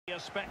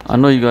I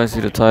know you guys see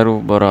the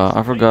title, but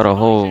I forgot a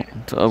hole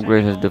to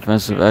upgrade his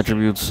defensive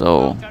attributes,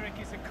 so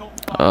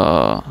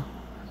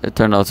it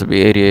turned out to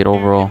be 88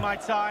 overall. My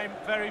time,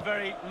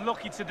 very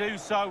lucky to do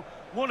so.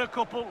 Won a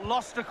couple,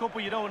 lost a couple.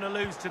 You don't want to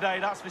lose today,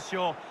 that's for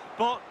sure.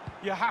 But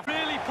you have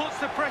really puts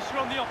the pressure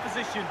on the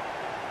opposition.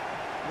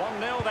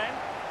 1-0 then.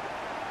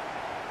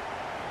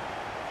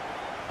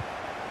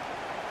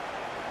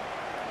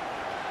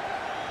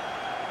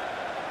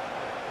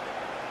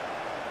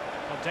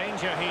 Well,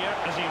 danger here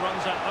as he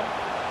runs at them.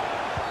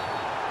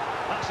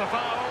 That's a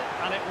foul,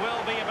 and it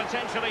will be a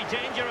potentially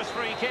dangerous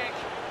free kick.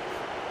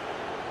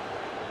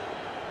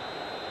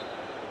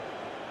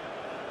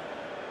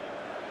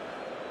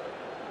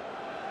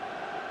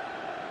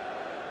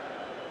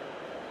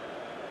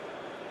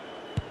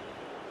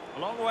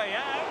 Long way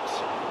out.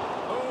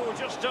 Oh,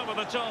 just over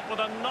the top with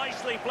a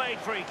nicely played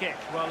free kick.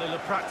 Well, he'll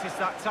have practiced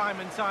that time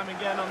and time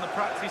again on the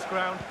practice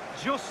ground.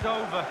 Just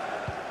over.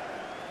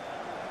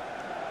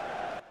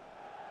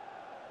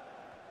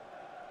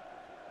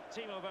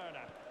 Timo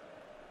Werner.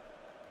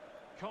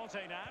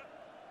 Conte now.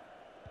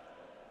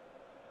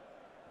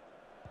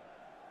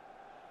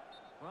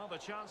 Well, the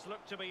chance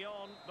looked to be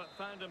on, but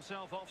found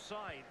himself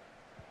offside.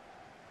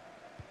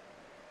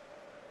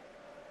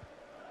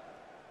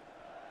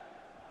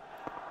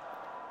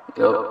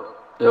 Yup.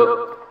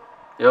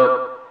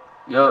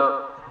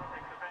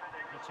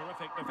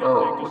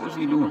 Bro, what is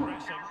he doing?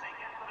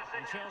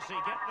 And Chelsea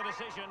get the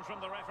decision from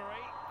the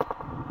referee.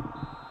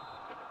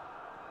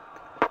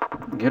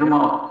 Get him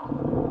out.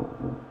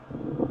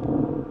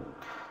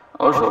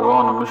 Also, we're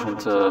on a mission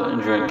to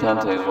injuring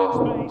Kante as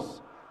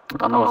well.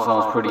 I know it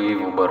sounds pretty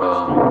evil, but I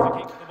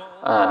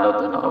had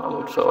nothing to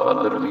upload, so I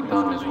literally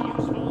done this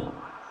one.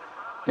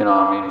 You know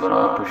what I mean? But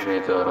I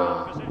appreciate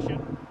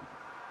that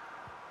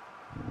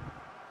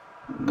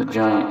the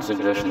giant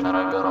suggestion that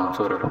I got on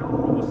Twitter.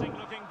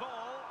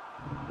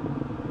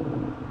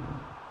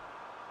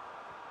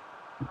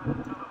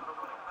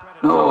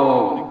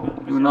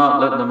 No, do not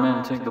let the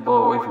man take the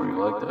ball away from you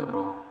like that,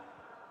 bro.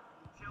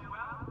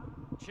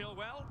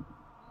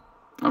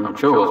 I mean,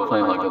 Chilwell's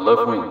playing like a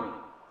left wing.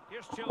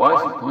 Why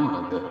is he playing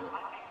like that?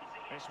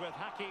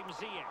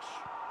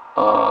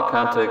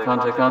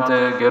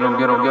 Kante, get him.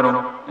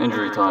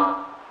 Injury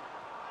time.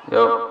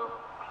 Yep.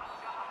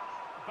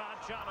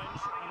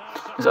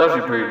 It's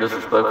actually pretty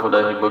disrespectful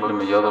that he booked him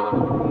a yellow.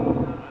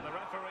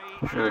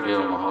 Should have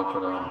given him a hug for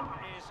that one.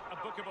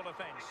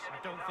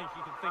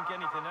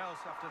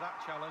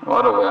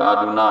 By the way,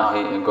 I do not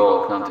hate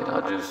N'Golo Kante.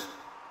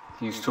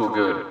 He's too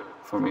good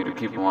for me to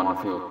keep him on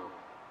the field.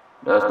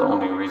 That's the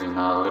only reason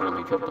I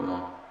literally kept him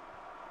on.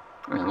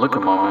 And look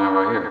at my man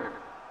right here.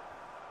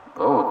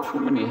 Oh, too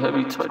many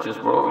heavy touches,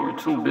 bro. You're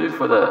too big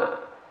for that.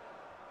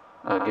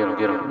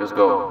 Get him. Let's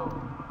go.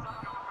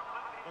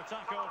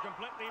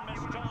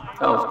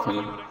 That was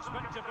clean.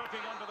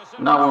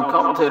 Now, when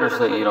commentators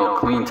say,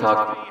 clean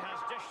tackle,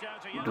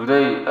 do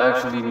they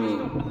actually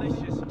mean?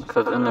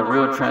 Because in the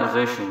real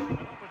translation,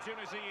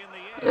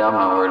 yeah, I'm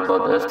not worried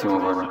about that. That's Timo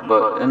Werner.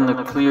 But in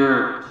the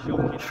clear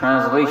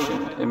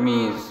translation, it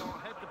means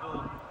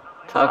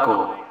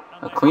tackle.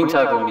 A clean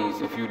tackle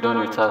means if you've done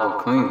your tackle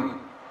cleanly,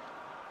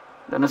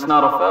 then it's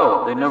not a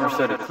foul. They never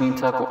said a clean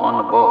tackle on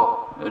the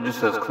ball. It just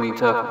says clean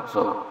tackle.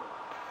 So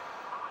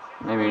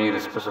maybe you need to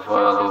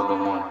specify a little bit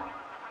more.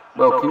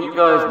 Bro, can you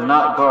guys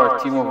not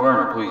guard Timo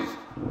Werner, please?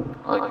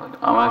 Like,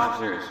 I'm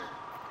actually serious.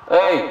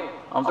 Hey,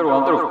 I'm through.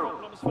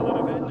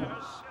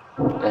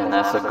 And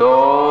that's a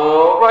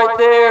goal right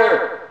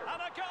there.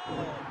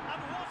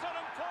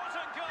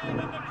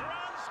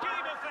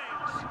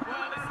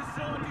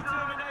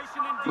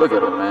 Look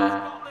at him,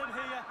 man.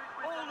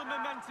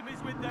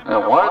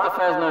 And why are the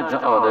fans not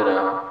jumping? Oh, there they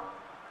are.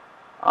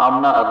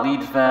 I'm not a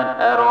Leeds fan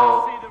at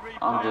all.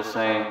 I'm just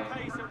saying,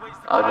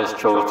 I just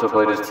chose to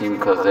play this team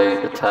because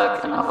they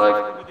attack, and I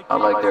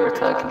like their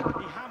attacking.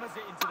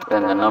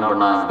 And the number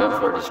 9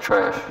 Benford is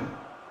trash,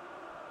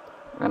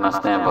 and I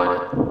stand by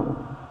that.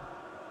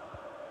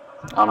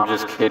 I'm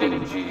just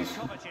kidding, jeez.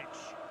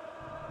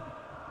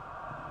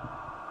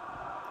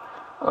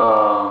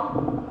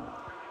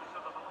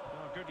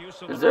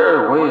 Is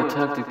there a way, a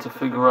tactic to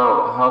figure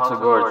out how to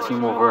guard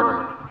Timo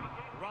Werner?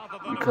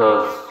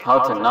 Because how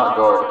to not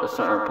guard a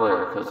certain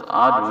player? Because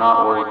I do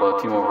not worry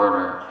about Timo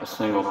Werner a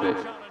single bit.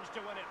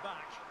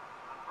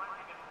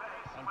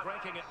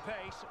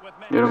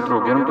 Get him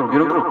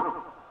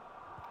through.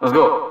 Let's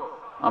go.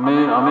 I'm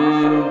in.